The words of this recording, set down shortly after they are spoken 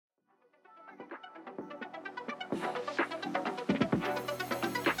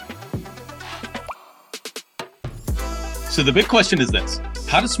So the big question is this: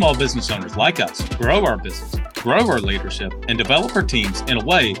 how do small business owners like us grow our business, grow our leadership, and develop our teams in a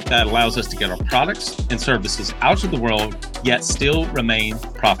way that allows us to get our products and services out to the world, yet still remain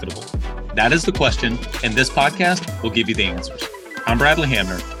profitable? That is the question, and this podcast will give you the answers. I'm Bradley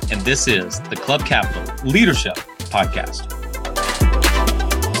Hamner, and this is the Club Capital Leadership Podcast.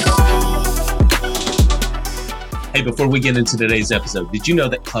 Hey, before we get into today's episode, did you know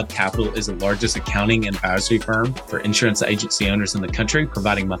that Club Capital is the largest accounting and advisory firm for insurance agency owners in the country,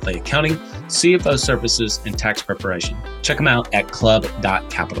 providing monthly accounting, CFO services, and tax preparation? Check them out at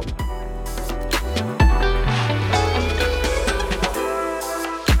club.capital.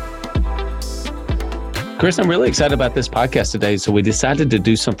 Chris, I'm really excited about this podcast today. So we decided to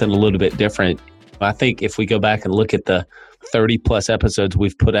do something a little bit different. I think if we go back and look at the 30 plus episodes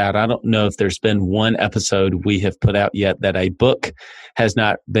we've put out, I don't know if there's been one episode we have put out yet that a book has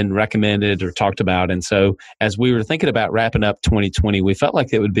not been recommended or talked about. And so as we were thinking about wrapping up 2020, we felt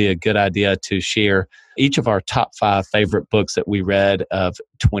like it would be a good idea to share each of our top 5 favorite books that we read of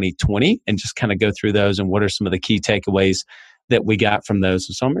 2020 and just kind of go through those and what are some of the key takeaways that we got from those.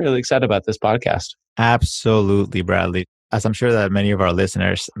 So I'm really excited about this podcast. Absolutely, Bradley. As I'm sure that many of our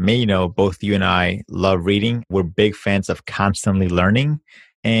listeners may know, both you and I love reading. We're big fans of constantly learning,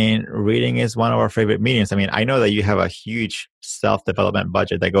 and reading is one of our favorite mediums. I mean, I know that you have a huge self-development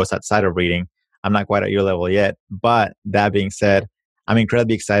budget that goes outside of reading. I'm not quite at your level yet, but that being said, I'm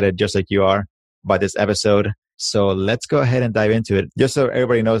incredibly excited, just like you are, about this episode. So let's go ahead and dive into it. Just so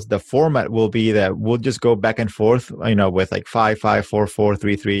everybody knows, the format will be that we'll just go back and forth, with like 5, 5, 4, 4,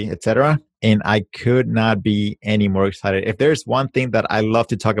 3, 3, etc. And I could not be any more excited. If there's one thing that I love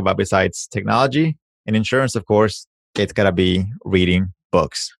to talk about besides technology and insurance, of course, it's got to be reading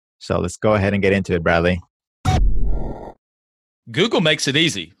books. So let's go ahead and get into it, Bradley. Google makes it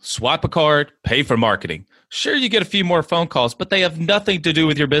easy. Swipe a card, pay for marketing. Sure, you get a few more phone calls, but they have nothing to do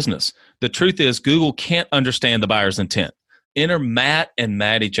with your business. The truth is, Google can't understand the buyer's intent. Enter Matt and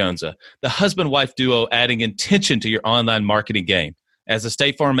Maddie Jonza, the husband-wife duo adding intention to your online marketing game. As a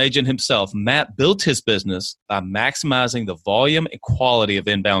State Farm agent himself, Matt built his business by maximizing the volume and quality of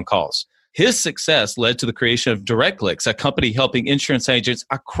inbound calls. His success led to the creation of DirectClicks, a company helping insurance agents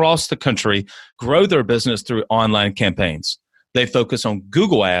across the country grow their business through online campaigns. They focus on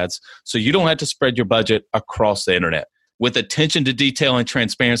Google ads, so you don't have to spread your budget across the internet. With attention to detail and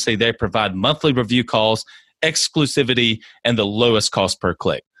transparency, they provide monthly review calls, exclusivity, and the lowest cost per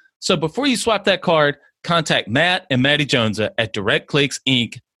click. So before you swipe that card, contact Matt and Maddie Jonza at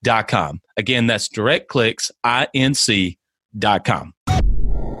DirectClicksInc.com. Again, that's DirectClicksInc.com.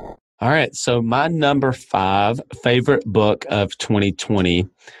 All right. So my number 5 favorite book of 2020,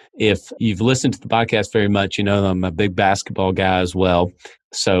 if you've listened to the podcast very much, you know I'm a big basketball guy as well.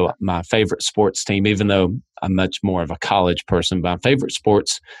 So my favorite sports team, even though I'm much more of a college person, my favorite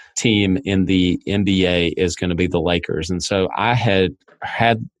sports team in the NBA is going to be the Lakers. And so I had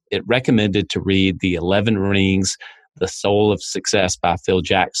it recommended to read The 11 Rings, The Soul of Success by Phil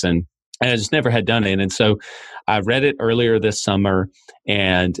Jackson. And I just never had done it. And so I read it earlier this summer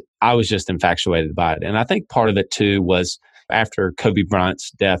and I was just infatuated by it. And I think part of it too was after Kobe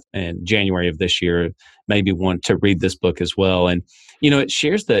Bryant's death in January of this year, made me want to read this book as well. And, it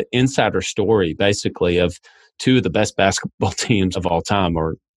shares the insider story basically of 2 of the best basketball teams of all time,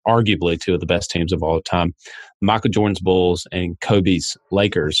 or arguably 2 of the best teams of all time, Michael Jordan's Bulls and Kobe's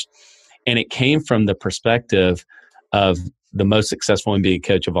Lakers. And it came from the perspective of the most successful NBA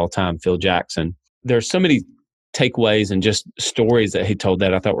coach of all time, Phil Jackson. There's so many takeaways and just stories that he told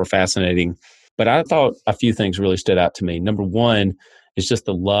that I thought were fascinating. But I thought a few things really stood out to me. Number one is just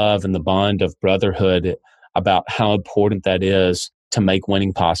the love and the bond of brotherhood, about how important that is to make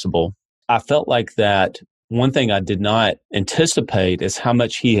winning possible. I felt like that one thing I did not anticipate is how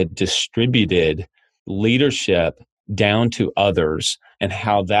much he had distributed leadership down to others and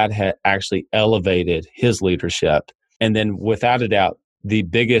how that had actually elevated his leadership. And then without a doubt, the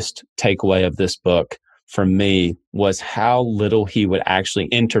biggest takeaway of this book for me was how little he would actually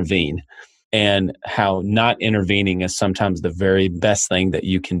intervene, and how not intervening is sometimes the very best thing that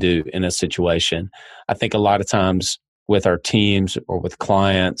you can do in a situation. I think a lot of times with our teams or with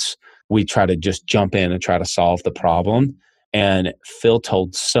clients, we try to just jump in and try to solve the problem. And Phil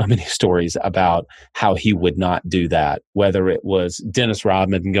told so many stories about how he would not do that, whether it was Dennis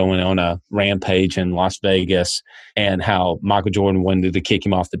Rodman going on a rampage in Las Vegas and how Michael Jordan wanted to kick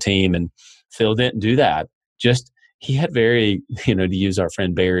him off the team. And Phil didn't do that. He had very, to use our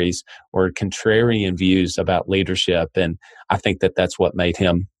friend Barry's, or contrarian views about leadership. And I think that that's what made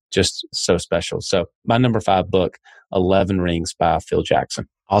him just so special. So my number 5 book, 11 Rings by Phil Jackson.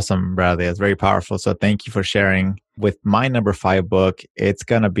 Awesome, Bradley. It's very powerful. So thank you for sharing. With my number 5 book, it's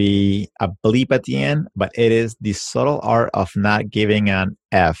going to be a bleep at the end, but it is The Subtle Art of Not Giving an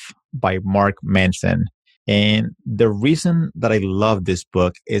F by Mark Manson. And the reason that I love this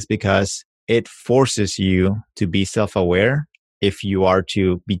book is because it forces you to be self-aware if you are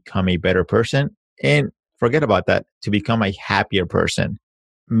to become a better person. And forget about that, to become a happier person.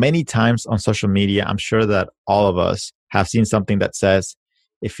 Many times on social media, I'm sure that all of us have seen something that says,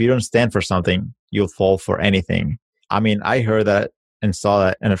 if you don't stand for something, you'll fall for anything. I mean, I heard that and saw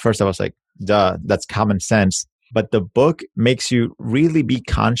that. And at first I was like, duh, that's common sense. But the book makes you really be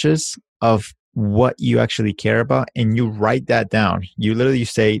conscious of what you actually care about. And you write that down. You literally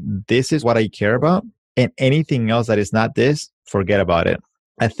say, this is what I care about. And anything else that is not this, forget about it.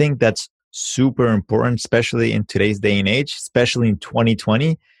 I think that's super important, especially in today's day and age, especially in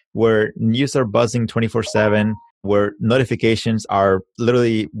 2020, where news are buzzing 24/7, where notifications are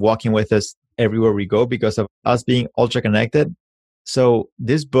literally walking with us everywhere we go because of us being ultra connected. So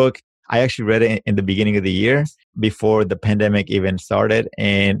this book, I actually read it in the beginning of the year before the pandemic even started.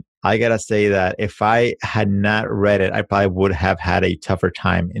 And I got to say that if I had not read it, I probably would have had a tougher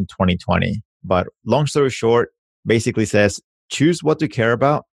time in 2020. But long story short, basically says, choose what to care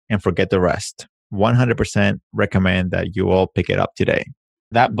about and forget the rest. 100% recommend that you all pick it up today.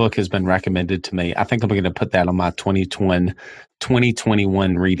 That book has been recommended to me. I think I'm going to put that on my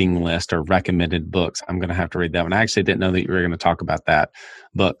 2021 reading list or recommended books. I'm going to have to read that one. I actually didn't know that you were going to talk about that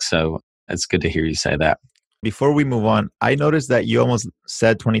book. So it's good to hear you say that. Before we move on, I noticed that you almost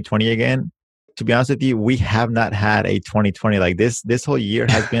said 2020 again. To be honest with you, we have not had a 2020 like this. This whole year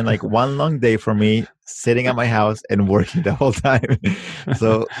has been like one long day for me, sitting at my house and working the whole time.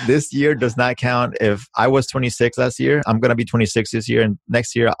 So this year does not count. If I was 26 last year, I'm going to be 26 this year. And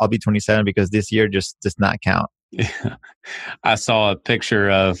next year, I'll be 27 because this year just does not count. Yeah. I saw a picture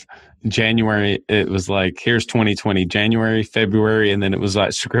of January. It was like, here's 2020, January, February, and then it was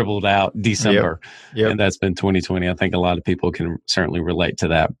like scribbled out December. Yep. And that's been 2020. I think a lot of people can certainly relate to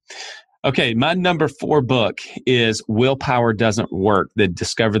that. Okay, my number 4 book is Willpower Doesn't Work, that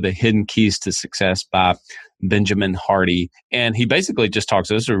Discover the Hidden Keys to Success by Benjamin Hardy. And he basically just talks,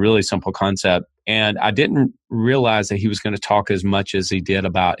 this is a really simple concept. And I didn't realize that he was going to talk as much as he did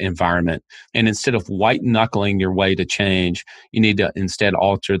about environment. And instead of white knuckling your way to change, you need to instead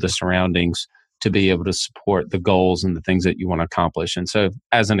alter the surroundings to be able to support the goals and the things that you want to accomplish. And so,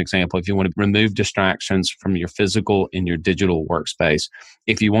 as an example, if you want to remove distractions from your physical and your digital workspace,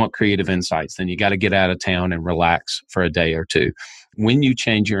 if you want creative insights, then you got to get out of town and relax for a day or two. When you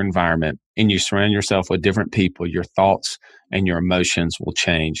change your environment and you surround yourself with different people, your thoughts and your emotions will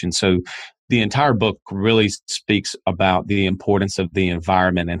change. And so the entire book really speaks about the importance of the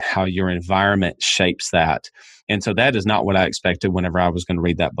environment and how your environment shapes that. And so that is not what I expected whenever I was going to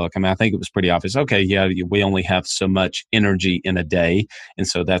read that book. I mean, I think it was pretty obvious. Okay, yeah, we only have so much energy in a day. And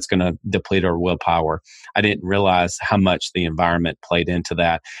so that's going to deplete our willpower. I didn't realize how much the environment played into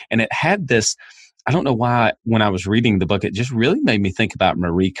that. And it had this, I don't know why, when I was reading the book, it just really made me think about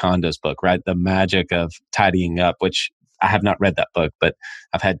Marie Kondo's book, right? The Magic of Tidying Up, which I have not read that book, but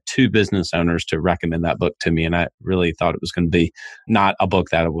I've had 2 business owners to recommend that book to me. And I really thought it was going to be not a book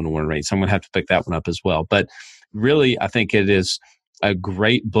that I wouldn't want to read. So I'm going to have to pick that one up as well. But really, I think it is a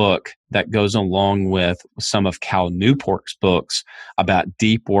great book that goes along with some of Cal Newport's books about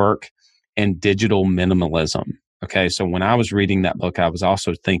deep work and digital minimalism. Okay, so when I was reading that book, I was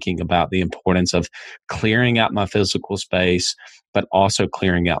also thinking about the importance of clearing out my physical space, but also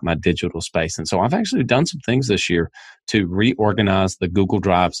clearing out my digital space. And so I've actually done some things this year to reorganize the Google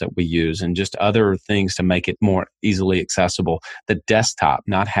Drives that we use and just other things to make it more easily accessible. The desktop,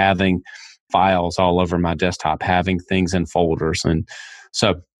 not having files all over my desktop, having things in folders. And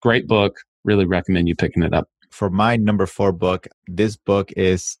so great book. Really recommend you picking it up. For my number 4 book, this book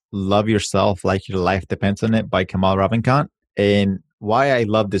is Love Yourself Like Your Life Depends on It by Kamal Ravikant. And why I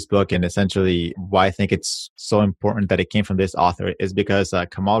love this book and essentially why I think it's so important that it came from this author is because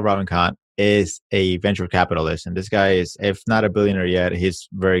Kamal Ravikant is a venture capitalist. And this guy is, if not a billionaire yet, he's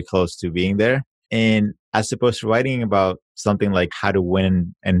very close to being there. And as opposed to writing about something like how to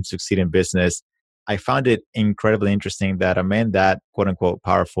win and succeed in business, I found it incredibly interesting that a man that quote unquote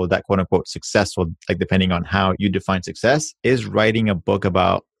powerful, that quote unquote successful, like depending on how you define success, is writing a book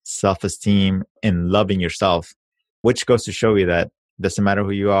about self-esteem and loving yourself, which goes to show you that doesn't matter who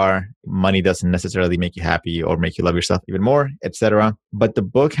you are, money doesn't necessarily make you happy or make you love yourself even more, etc. But the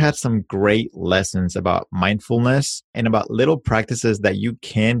book had some great lessons about mindfulness and about little practices that you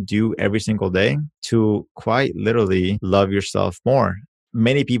can do every single day to quite literally love yourself more.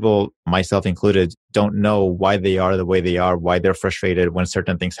 many people, myself included, don't know why they are the way they are, why they're frustrated when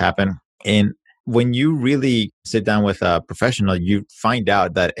certain things happen. And when you really sit down with a professional, you find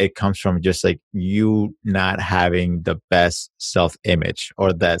out that it comes from just like you not having the best self image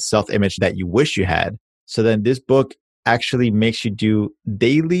or that self image that you wish you had. So then this book actually makes you do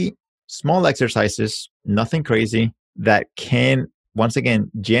daily small exercises, nothing crazy, that can, once again,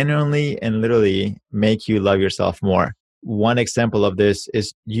 genuinely and literally make you love yourself more. One example of this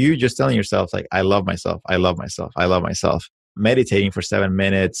is you just telling yourself, like, I love myself, I love myself, I love myself. Meditating for 7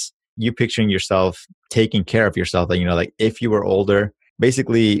 minutes, you picturing yourself taking care of yourself. Like, like if you were older,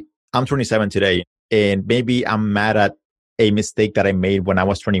 basically, I'm 27 today, and maybe I'm mad at a mistake that I made when I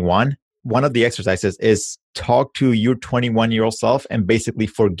was 21. One of the exercises is talk to your 21-year-old self and basically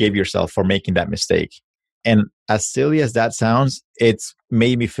forgive yourself for making that mistake. And as silly as that sounds, it's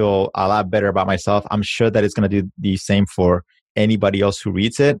made me feel a lot better about myself. I'm sure that it's going to do the same for anybody else who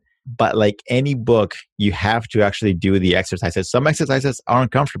reads it. But like any book, you have to actually do the exercises. Some exercises are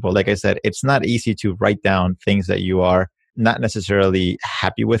uncomfortable. Like I said, it's not easy to write down things that you are not necessarily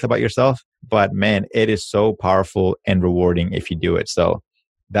happy with about yourself. But man, it is so powerful and rewarding if you do it. So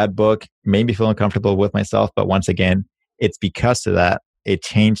that book made me feel uncomfortable with myself. But once again, it's because of that, it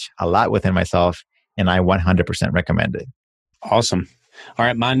changed a lot within myself. And I 100% recommend it. Awesome. All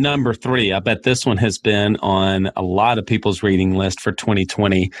right, my number 3, I bet this one has been on a lot of people's reading list for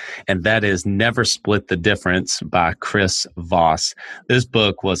 2020, and that is Never Split the Difference by Chris Voss. This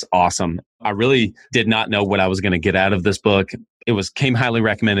book was awesome. I really did not know what I was going to get out of this book. Came highly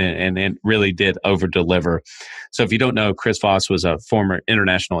recommended, and it really did over deliver. So if you don't know, Chris Voss was a former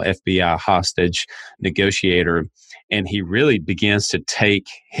international FBI hostage negotiator, and he really begins to take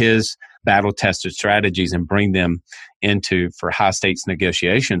his battle-tested strategies and bring them for high stakes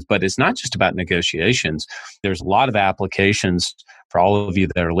negotiations. But it's not just about negotiations. There's a lot of applications for all of you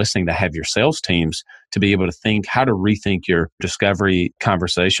that are listening that have your sales teams to be able to think how to rethink your discovery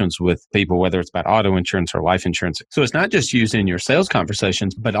conversations with people, whether it's about auto insurance or life insurance. So it's not just used in your sales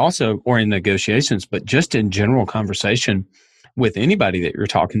conversations, but also, or in negotiations, but just in general conversation with anybody that you're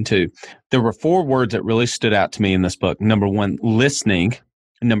talking to. There were 4 words that really stood out to me in this book. Number 1, listening.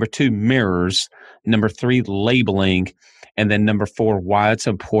 Number 2, mirrors. Number 3, labeling. And then number 4, why it's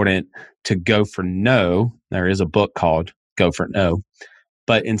important to go for no. There is a book called Go for No.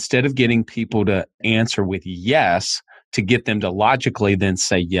 But instead of getting people to answer with yes, to get them to logically then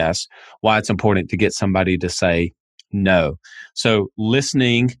say yes, why it's important to get somebody to say no. So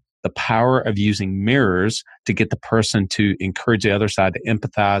listening, the power of using mirrors to get the person to encourage the other side to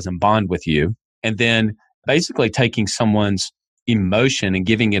empathize and bond with you. And then basically taking someone's emotion and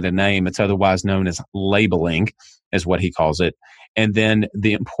giving it a name. It's otherwise known as labeling, is what he calls it. And then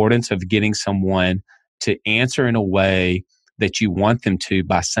the importance of getting someone to answer in a way that you want them to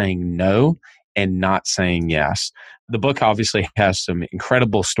by saying no and not saying yes. The book obviously has some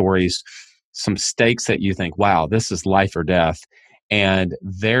incredible stories, some stakes that you think, wow, this is life or death. And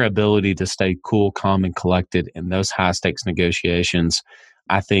their ability to stay cool, calm, and collected in those high stakes negotiations,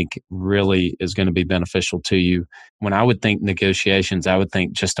 I think really is going to be beneficial to you. When I would think negotiations, I would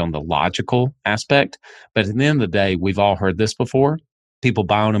think just on the logical aspect. But at the end of the day, we've all heard this before. People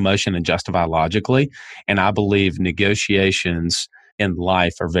buy on emotion and justify logically. And I believe negotiations in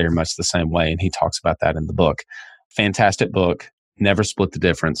life are very much the same way. And he talks about that in the book. Fantastic book. Never Split the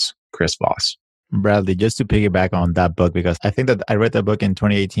Difference, Chris Voss. Bradley, just to piggyback on that book, because I think that I read that book in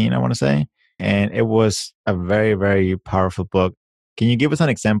 2018, I want to say, and it was a very, very powerful book. Can you give us an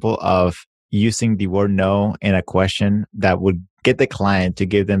example of using the word no in a question that would get the client to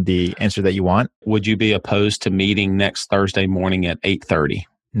give them the answer that you want? Would you be opposed to meeting next Thursday morning at 8:30?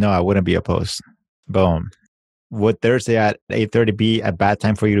 No, I wouldn't be opposed. Boom. Would Thursday at 8:30 be a bad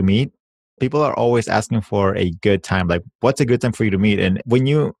time for you to meet? People are always asking for a good time. Like, what's a good time for you to meet? And when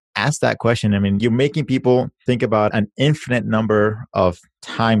you ask that question, I mean, you're making people think about an infinite number of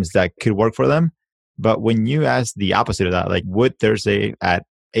times that could work for them. But when you ask the opposite of that, like, would Thursday at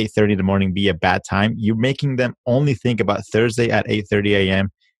 8:30 in the morning be a bad time? You're making them only think about Thursday at 8:30 a.m.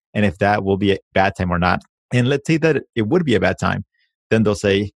 and if that will be a bad time or not. And let's say that it would be a bad time. Then they'll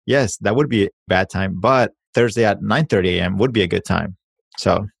say, yes, that would be a bad time, but Thursday at 9:30 a.m. would be a good time.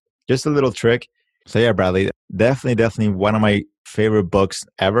 So just a little trick. So yeah, Bradley, definitely one of my favorite books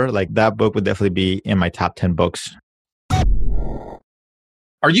ever. Like, that book would definitely be in my top 10 books.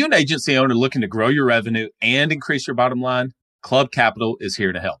 Are you an agency owner looking to grow your revenue and increase your bottom line? Club Capital is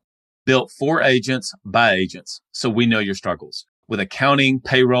here to help. Built for agents by agents, so we know your struggles. With accounting,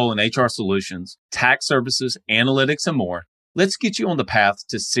 payroll, and HR solutions, tax services, analytics, and more, Let's get you on the path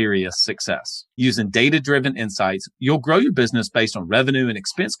to serious success. Using data-driven insights, you'll grow your business based on revenue and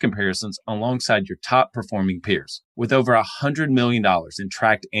expense comparisons alongside your top-performing peers. With over $100 million in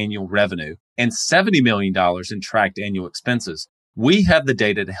tracked annual revenue and $70 million in tracked annual expenses, we have the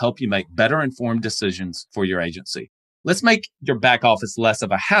data to help you make better informed decisions for your agency. Let's make your back office less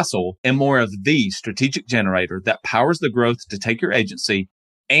of a hassle and more of the strategic generator that powers the growth to take your agency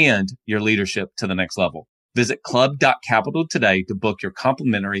and your leadership to the next level. Visit club.capital today to book your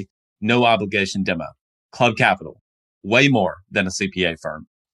complimentary, no obligation demo. Club Capital, way more than a CPA firm.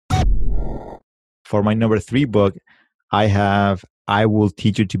 For my number 3 book, I have I Will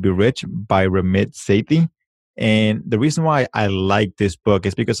Teach You to Be Rich by Ramit Sethi. And the reason why I like this book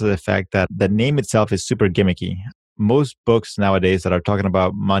is because of the fact that the name itself is super gimmicky. Most books nowadays that are talking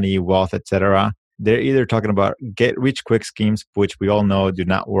about money, wealth, etc., they're either talking about get rich quick schemes, which we all know do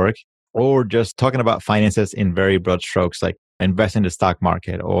not work, or just talking about finances in very broad strokes, like invest in the stock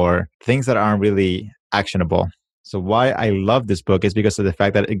market or things that aren't really actionable. So why I love this book is because of the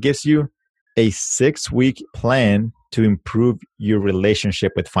fact that it gives you a 6-week plan to improve your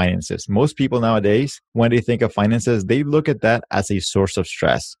relationship with finances. Most people nowadays, when they think of finances, they look at that as a source of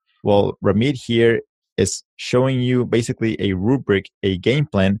stress. Well, Ramit here is showing you basically a rubric, a game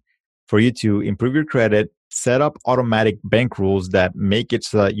plan for you to improve your credit, set up automatic bank rules that make it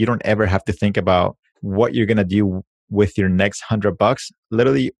so that you don't ever have to think about what you're going to do with your next $100.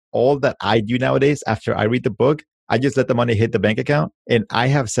 Literally all that I do nowadays after I read the book, I just let the money hit the bank account, and I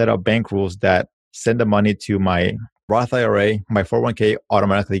have set up bank rules that send the money to my Roth IRA, my 401k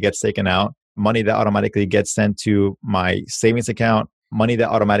automatically gets taken out, money that automatically gets sent to my savings account, money that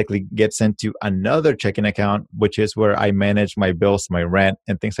automatically gets sent to another checking account, which is where I manage my bills, my rent,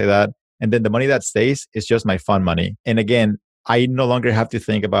 and things like that. And then the money that stays is just my fun money. And again, I no longer have to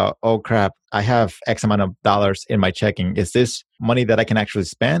think about, oh crap, I have X amount of dollars in my checking. Is this money that I can actually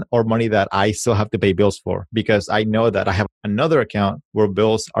spend or money that I still have to pay bills for? Because I know that I have another account where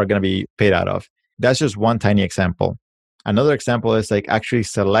bills are going to be paid out of. That's just one tiny example. Another example is like actually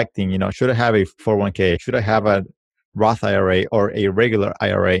selecting, should I have a 401k? Should I have a Roth IRA or a regular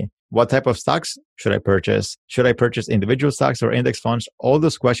IRA? What type of stocks should I purchase? Should I purchase individual stocks or index funds? All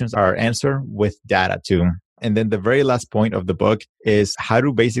those questions are answered with data too. And then the very last point of the book is how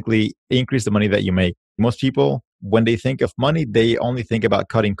to basically increase the money that you make. Most people, when they think of money, they only think about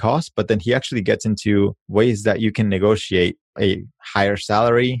cutting costs, but then he actually gets into ways that you can negotiate a higher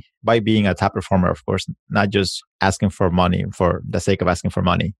salary by being a top performer, of course, not just asking for money for the sake of asking for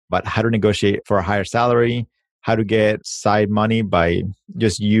money, but how to negotiate for a higher salary, how to get side money by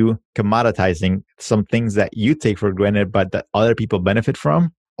just you commoditizing some things that you take for granted, but that other people benefit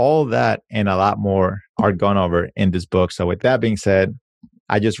from. All that and a lot more are gone over in this book. So with that being said,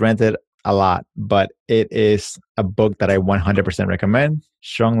 I just rented a lot, but it is a book that I 100% recommend.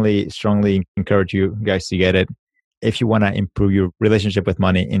 Strongly encourage you guys to get it if you want to improve your relationship with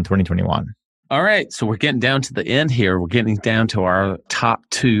money in 2021. All right. So we're getting down to the end here. We're getting down to our top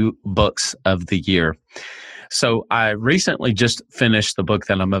 2 books of the year. So I recently just finished the book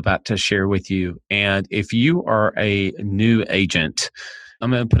that I'm about to share with you. And if you are a new agent, I'm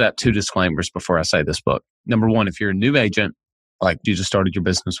going to put out 2 disclaimers before I say this book. Number 1, if you're a new agent, like you just started your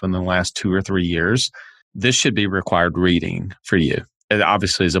business within the last 2 or 3 years, this should be required reading for you. It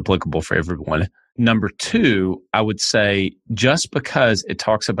obviously is applicable for everyone. Number 2, I would say just because it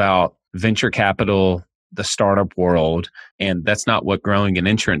talks about venture capital, the startup world, and that's not what growing an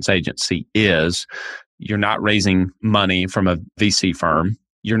insurance agency is. You're not raising money from a VC firm.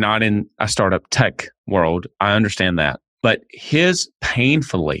 You're not in a startup tech world. I understand that. But his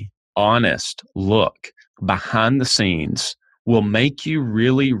painfully honest look behind the scenes will make you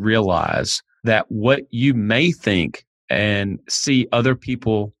really realize that what you may think and see other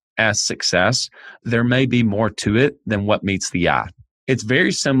people as success, there may be more to it than what meets the eye. It's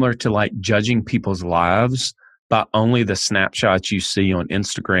very similar to like judging people's lives by only the snapshots you see on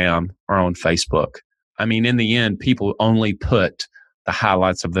Instagram or on Facebook. I mean, in the end, people only put the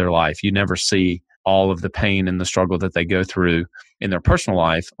highlights of their life. You never see all of the pain and the struggle that they go through in their personal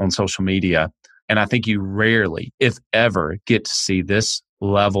life on social media. And I think you rarely, if ever, get to see this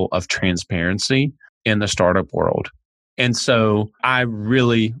level of transparency in the startup world. And so I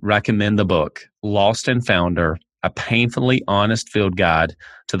really recommend the book, Lost and Founder, A Painfully Honest Field Guide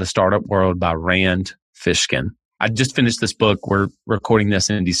to the Startup World by Rand Fishkin. I just finished this book. We're recording this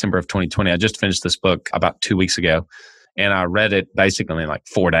in December of 2020. I just finished this book about 2 weeks ago, and I read it basically in like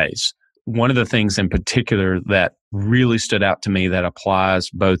 4 days. One of the things in particular that really stood out to me that applies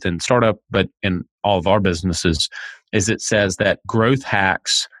both in startup, but in all of our businesses, is it says that growth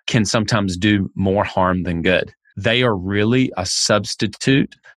hacks can sometimes do more harm than good. They are really a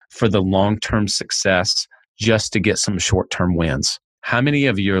substitute for the long-term success just to get some short-term wins. How many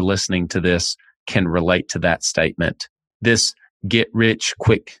of you are listening to this can relate to that statement? This get rich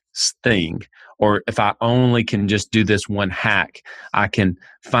quick thing, or if I only can just do this one hack, I can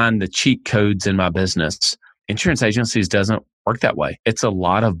find the cheat codes in my business. Insurance agencies doesn't work that way. It's a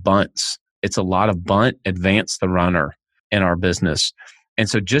lot of bunts. It's a lot of bunt, advance the runner in our business. And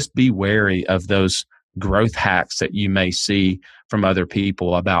so just be wary of those growth hacks that you may see from other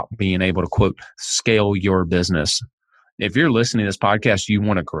people about being able to, quote, scale your business. If you're listening to this podcast, you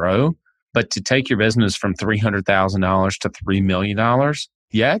want to grow, but to take your business from $300,000 to $3 million,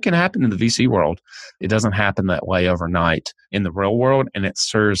 yeah, it can happen in the VC world. It doesn't happen that way overnight in the real world, and it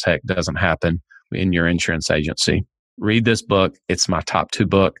sure as heck doesn't happen in your insurance agency. Read this book. It's my top 2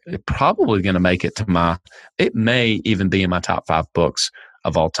 book. It's probably going to make it to it may even be in my top 5 books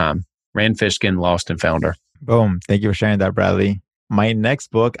of all time. Rand Fishkin, Lost and Founder. Boom. Thank you for sharing that, Bradley. My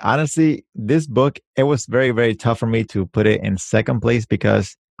next book, honestly, this book, it was very, very tough for me to put it in second place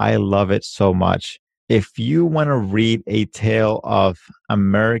because I love it so much. If you want to read a tale of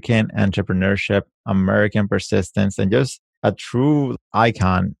American entrepreneurship, American persistence, and just a true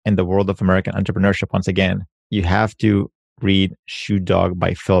icon in the world of American entrepreneurship, once again, you have to read Shoe Dog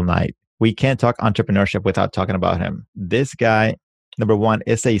by Phil Knight. We can't talk entrepreneurship without talking about him. This guy, number one,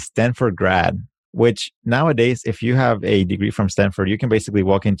 is a Stanford grad, which nowadays, if you have a degree from Stanford, you can basically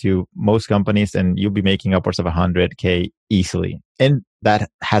walk into most companies and you'll be making upwards of $100K easily. And that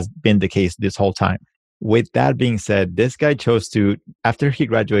has been the case this whole time. With that being said, this guy chose to, after he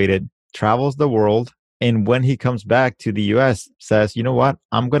graduated, travels the world. And when he comes back to the US, says, you know what?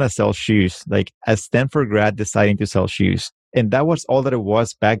 I'm going to sell shoes. Like a Stanford grad deciding to sell shoes. And that was all that it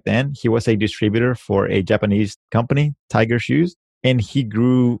was back then. He was a distributor for a Japanese company, Tiger Shoes. And he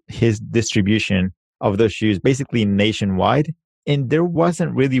grew his distribution of those shoes basically nationwide. And there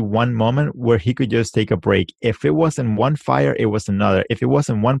wasn't really one moment where he could just take a break. If it wasn't one fire, it was another. If it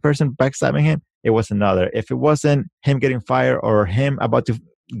wasn't one person backstabbing him, it was another. If it wasn't him getting fired or him about to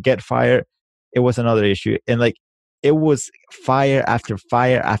get fired, it was another issue. And like, it was fire after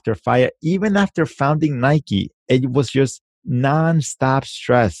fire after fire. Even after founding Nike, it was just nonstop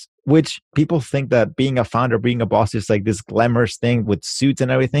stress, which people think that being a founder, being a boss is like this glamorous thing with suits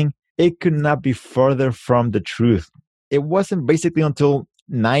and everything. It could not be further from the truth. It wasn't basically until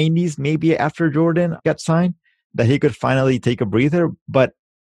 90s, maybe after Jordan got signed, that he could finally take a breather. But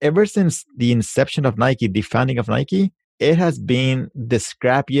ever since the inception of Nike, the founding of Nike, it has been the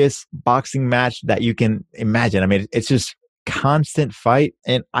scrappiest boxing match that you can imagine. I mean, it's just constant fight.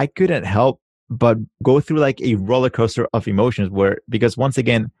 And I couldn't help but go through like a roller coaster of emotions because once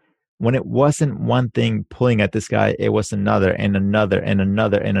again, when it wasn't one thing pulling at this guy, it was another and another and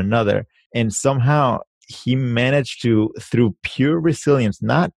another and another. And somehow he managed to, through pure resilience,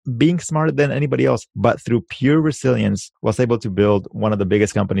 not being smarter than anybody else, but through pure resilience, was able to build one of the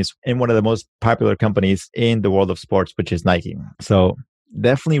biggest companies and one of the most popular companies in the world of sports, which is Nike. So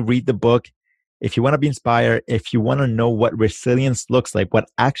definitely read the book. If you want to be inspired, if you want to know what resilience looks like, what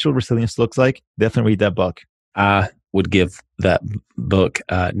actual resilience looks like, definitely read that book. I would give that book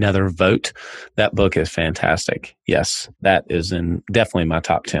another vote. That book is fantastic. Yes, that is definitely my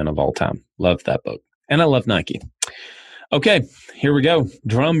top 10 of all time. Love that book. And I love Nike. Okay, here we go.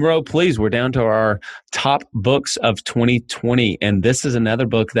 Drum roll, please. We're down to our top books of 2020. And this is another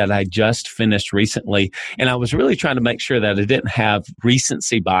book that I just finished recently. And I was really trying to make sure that it didn't have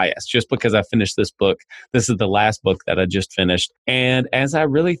recency bias. Just because I finished this book, this is the last book that I just finished. And as I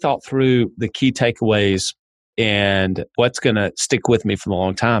really thought through the key takeaways and what's going to stick with me for a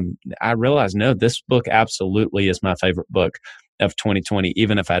long time, I realized, no, this book absolutely is my favorite book of 2020,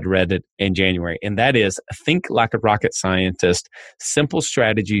 even if I'd read it in January. And that is Think Like a Rocket Scientist, Simple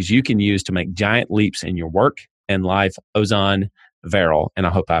Strategies You Can Use to Make Giant Leaps in Your Work and Life, Ozan Varol. And I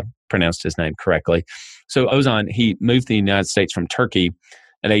hope I pronounced his name correctly. So Ozan, he moved to the United States from Turkey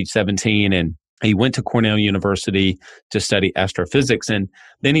at age 17, and he went to Cornell University to study astrophysics. And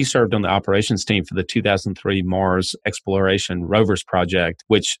then he served on the operations team for the 2003 Mars Exploration Rovers project,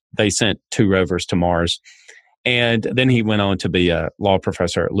 which they sent 2 rovers to Mars. And then he went on to be a law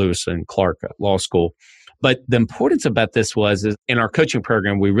professor at Lewis and Clark Law School. But the importance about this was in our coaching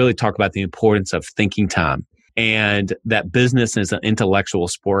program, we really talk about the importance of thinking time, and that business is an intellectual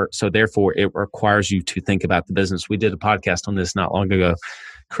sport. So therefore, it requires you to think about the business. We did a podcast on this not long ago,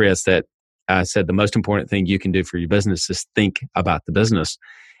 Chris, that said the most important thing you can do for your business is think about the business.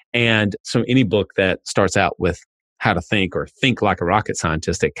 And so any book that starts out with how to think or think like a rocket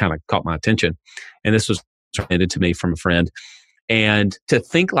scientist, it kind of caught my attention. And this was recommended to me from a friend. And to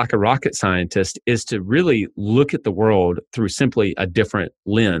think like a rocket scientist is to really look at the world through simply a different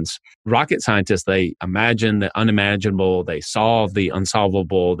lens. Rocket scientists, they imagine the unimaginable, they solve the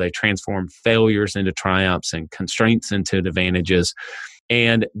unsolvable, they transform failures into triumphs and constraints into advantages.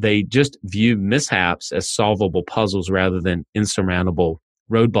 And they just view mishaps as solvable puzzles rather than insurmountable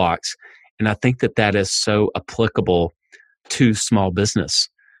roadblocks. And I think that that is so applicable to small business.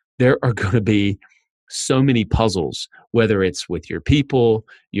 There are going to be so many puzzles, whether it's with your people,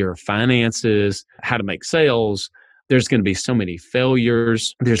 your finances, how to make sales. There's going to be so many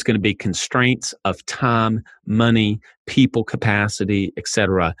failures. There's going to be constraints of time, money, people capacity,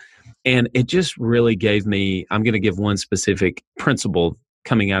 etc. And it just really gave me, I'm going to give one specific principle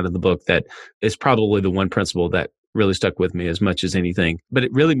coming out of the book that is probably the one principle that really stuck with me as much as anything. But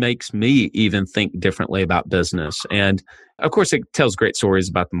it really makes me even think differently about business. And of course, it tells great stories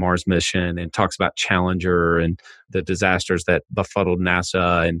about the Mars mission and talks about Challenger and the disasters that befuddled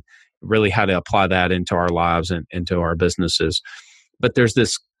NASA and really how to apply that into our lives and into our businesses. But there's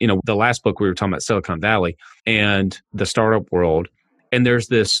this, the last book we were talking about Silicon Valley and the startup world. And there's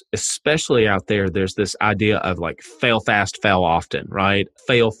this, especially out there, there's this idea of like fail fast, fail often, right?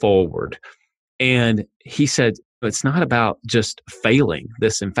 Fail forward. And he said, it's not about just failing,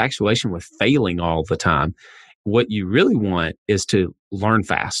 this infatuation with failing all the time. What you really want is to learn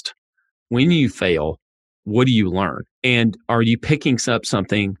fast. When you fail, what do you learn? And are you picking up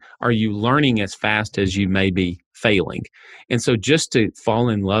something? Are you learning as fast as you may be failing? And so just to fall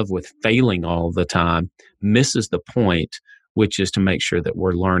in love with failing all the time misses the point, which is to make sure that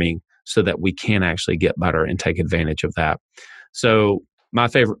we're learning so that we can actually get better and take advantage of that. So my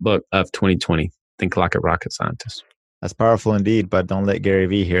favorite book of 2020, Think Like a Rocket Scientist. That's powerful indeed, but don't let Gary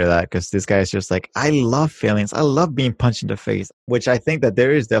Vee hear that, because this guy is just like, I love failings. I love being punched in the face, which I think that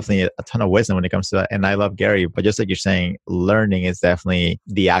there is definitely a ton of wisdom when it comes to that. And I love Gary, but just like you're saying, learning is definitely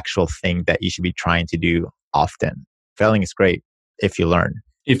the actual thing that you should be trying to do often. Failing is great if you learn.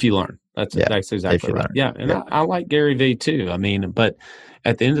 If you learn. That's exactly right. Yeah. And yeah. I like Gary Vee too. I mean, but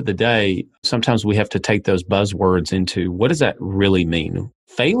at the end of the day, sometimes we have to take those buzzwords into what does that really mean?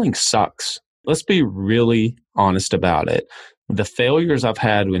 Failing sucks. Let's be really honest about it. The failures I've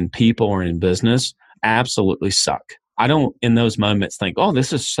had when people are in business absolutely suck. I don't in those moments think, oh,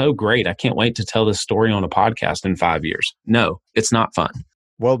 this is so great. I can't wait to tell this story on a podcast in 5 years. No, it's not fun.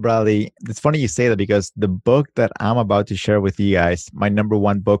 Well, Bradley, it's funny you say that because the book that I'm about to share with you guys, my number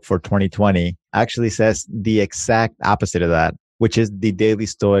one book for 2020, actually says the exact opposite of that, which is The Daily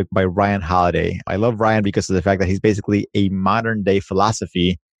Stoic by Ryan Holiday. I love Ryan because of the fact that he's basically a modern day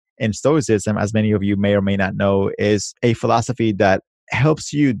philosophy. And Stoicism, as many of you may or may not know, is a philosophy that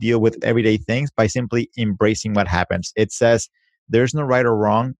helps you deal with everyday things by simply embracing what happens. It says there's no right or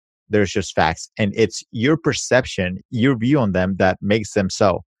wrong. There's just facts. And it's your perception, your view on them that makes them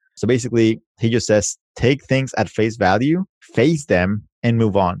so. So basically, he just says, take things at face value, face them, and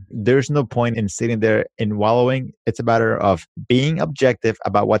move on. There's no point in sitting there and wallowing. It's a matter of being objective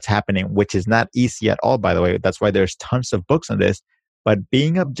about what's happening, which is not easy at all, by the way. That's why there's tons of books on this. But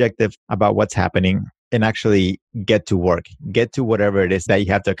being objective about what's happening and actually get to work, get to whatever it is that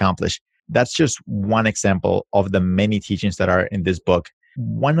you have to accomplish. That's just one example of the many teachings that are in this book.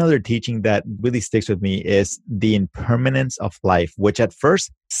 One other teaching that really sticks with me is the impermanence of life, which at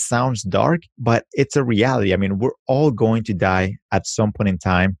first sounds dark, but it's a reality. I mean, we're all going to die at some point in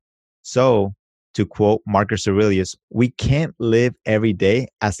time. So, to quote Marcus Aurelius, we can't live every day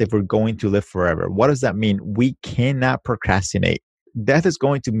as if we're going to live forever. What does that mean? We cannot procrastinate. Death is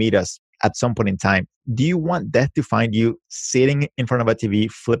going to meet us at some point in time. Do you want death to find you sitting in front of a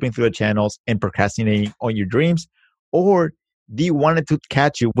TV, flipping through the channels and procrastinating on your dreams? Or do you want it to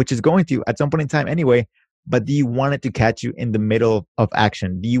catch you, which is going to at some point in time anyway, but do you want it to catch you in the middle of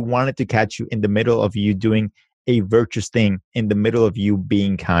action? Do you want it to catch you in the middle of you doing a virtuous thing, in the middle of you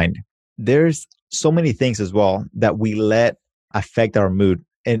being kind? There's so many things as well that we let affect our mood.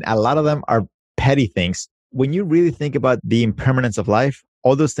 And a lot of them are petty things. When you really think about the impermanence of life,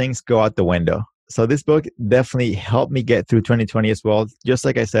 all those things go out the window. So this book definitely helped me get through 2020 as well. Just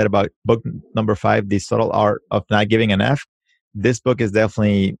like I said about book number 5, The Subtle Art of Not Giving an F. This book is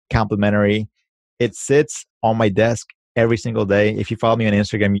definitely complimentary. It sits on my desk every single day. If you follow me on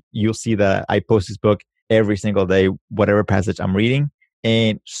Instagram, you'll see that I post this book every single day, whatever passage I'm reading.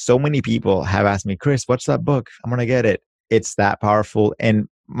 And so many people have asked me, Chris, what's that book? I'm going to get it. It's that powerful. And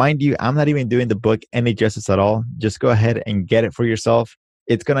mind you, I'm not even doing the book any justice at all. Just go ahead and get it for yourself.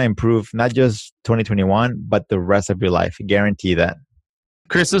 It's going to improve not just 2021, but the rest of your life. Guarantee that.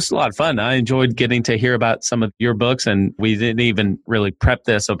 Chris, this is a lot of fun. I enjoyed getting to hear about some of your books, and we didn't even really prep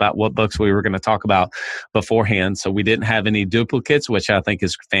this about what books we were going to talk about beforehand. So we didn't have any duplicates, which I think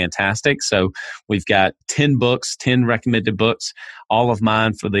is fantastic. So we've got 10 books, 10 recommended books. All of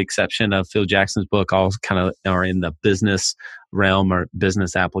mine, for the exception of Phil Jackson's book, all kind of are in the business realm or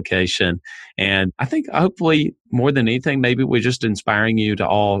business application. And I think hopefully more than anything, maybe we're just inspiring you to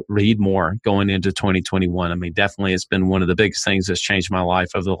all read more going into 2021. I mean, definitely it's been one of the biggest things that's changed my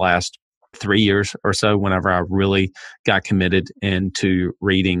life over the last 3 years or so, whenever I really got committed into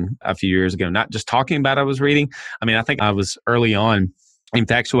reading a few years ago. Not just talking about I was reading. I mean, I think I was early on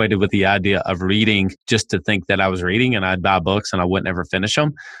infatuated with the idea of reading just to think that I was reading, and I'd buy books and I wouldn't ever finish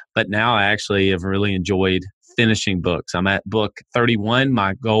them. But now I actually have really enjoyed finishing books. I'm at book 31.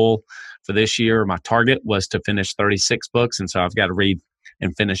 My goal for this year, my target was to finish 36 books. And so I've got to read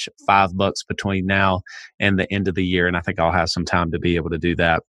and finish 5 books between now and the end of the year. And I think I'll have some time to be able to do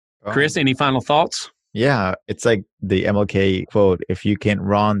that. Chris, any final thoughts? Yeah, it's like the MLK quote, if you can't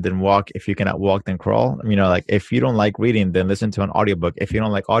run, then walk. If you cannot walk, then crawl. You know, like if you don't like reading, then listen to an audiobook. If you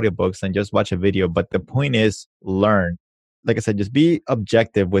don't like audiobooks, then just watch a video. But the point is learn. Like I said, just be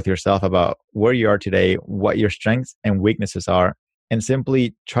objective with yourself about where you are today, what your strengths and weaknesses are, and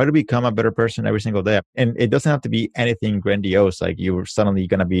simply try to become a better person every single day. And it doesn't have to be anything grandiose, like you're suddenly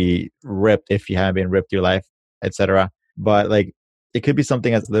going to be ripped if you haven't been ripped your life, etc. But like it could be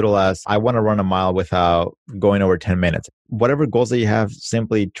something as little as I want to run a mile without going over 10 minutes. Whatever goals that you have,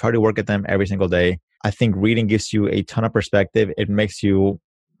 simply try to work at them every single day. I think reading gives you a ton of perspective. It makes you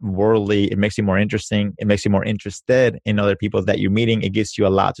worldly. It makes you more interesting. It makes you more interested in other people that you're meeting. It gives you a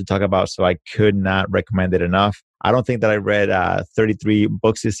lot to talk about. So I could not recommend it enough. I don't think that I read 33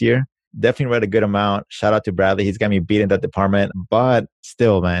 books this year. Definitely read a good amount. Shout out to Bradley. He's got me beat in that department. But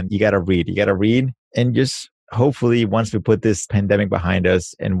still, man, you got to read. You got to read. And just hopefully once we put this pandemic behind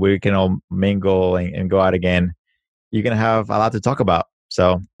us and we can all mingle and go out again, you're going to have a lot to talk about.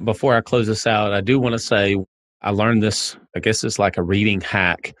 So before I close this out, I do want to say I learned this, I guess it's like a reading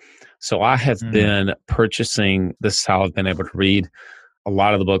hack. So I have been purchasing, this is how I've been able to read a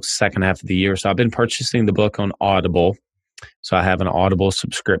lot of the books second half of the year. So I've been purchasing the book on Audible. So I have an Audible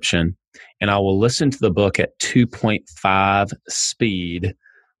subscription, and I will listen to the book at 2.5 speed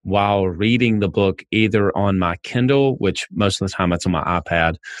while reading the book either on my Kindle, which most of the time it's on my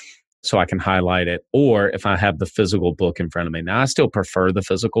iPad, so I can highlight it, or if I have the physical book in front of me. Now, I still prefer the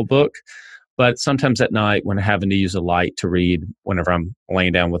physical book, but sometimes at night when I'm having to use a light to read, whenever I'm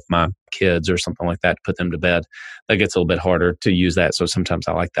laying down with my kids or something like that to put them to bed, that gets a little bit harder to use that. So sometimes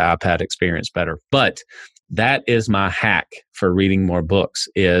I like the iPad experience better. But that is my hack for reading more books,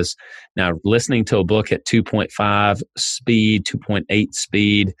 is now listening to a book at 2.5 speed, 2.8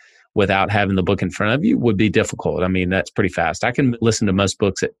 speed without having the book in front of you would be difficult. I mean, that's pretty fast. I can listen to most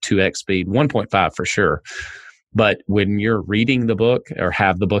books at 2x speed, 1.5 for sure. But when you're reading the book or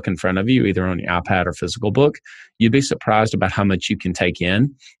have the book in front of you, either on your iPad or physical book, you'd be surprised about how much you can take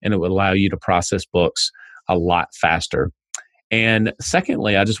in, and it would allow you to process books a lot faster. And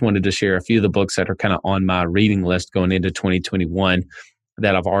secondly, I just wanted to share a few of the books that are kind of on my reading list going into 2021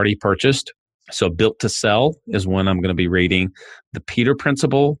 that I've already purchased. So Built to Sell is one I'm going to be reading. The Peter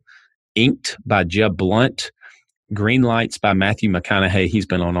Principle, Inked by Jeb Blunt, Green Lights by Matthew McConaughey. He's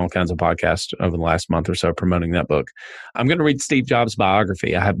been on all kinds of podcasts over the last month or so promoting that book. I'm going to read Steve Jobs'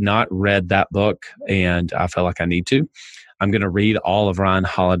 biography. I have not read that book, and I feel like I need to. I'm going to read all of Ryan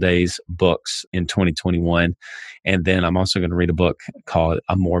Holiday's books in 2021. And then I'm also going to read a book called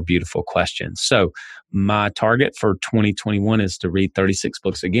A More Beautiful Question. So my target for 2021 is to read 36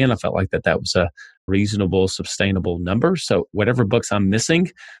 books again. I felt like that was a reasonable, sustainable number. So whatever books I'm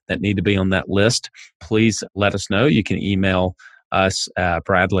missing that need to be on that list, please let us know. You can email us,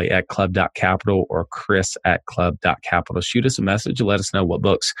 Bradley at club.capital or Chris at club.capital. Shoot us a message. Let us know what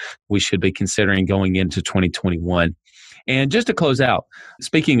books we should be considering going into 2021. And just to close out,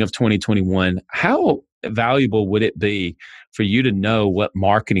 speaking of 2021, how valuable would it be for you to know what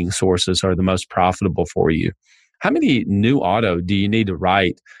marketing sources are the most profitable for you? How many new auto do you need to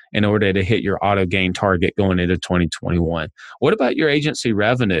write in order to hit your auto gain target going into 2021? What about your agency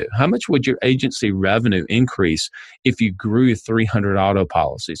revenue? How much would your agency revenue increase if you grew 300 auto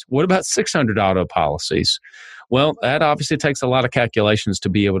policies? What about 600 auto policies? Well, that obviously takes a lot of calculations to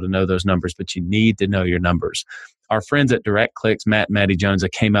be able to know those numbers, but you need to know your numbers. Our friends at DirectClicks, Matt and Maddie Jones,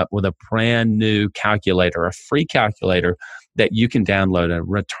 came up with a brand new calculator, a free calculator that you can download,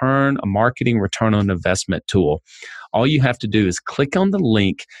 a marketing return on investment tool. All you have to do is click on the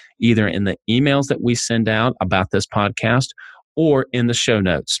link either in the emails that we send out about this podcast or in the show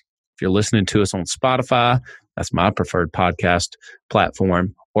notes. If you're listening to us on Spotify, that's my preferred podcast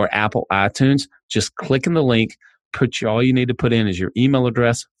platform, or Apple iTunes, just click in the link, all you need to put in is your email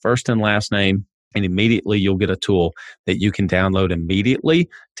address, first and last name, and immediately you'll get a tool that you can download immediately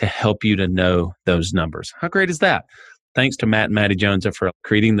to help you to know those numbers. How great is that? Thanks to Matt and Maddie Jones for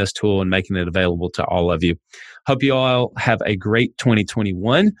creating this tool and making it available to all of you. Hope you all have a great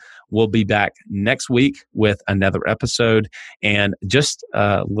 2021. We'll be back next week with another episode. And just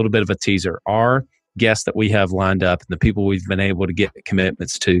a little bit of a teaser. Our guests that we have lined up and the people we've been able to get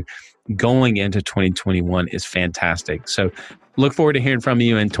commitments to going into 2021 is fantastic. So look forward to hearing from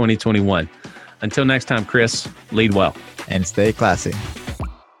you in 2021. Until next time, Chris, lead well. And stay classy.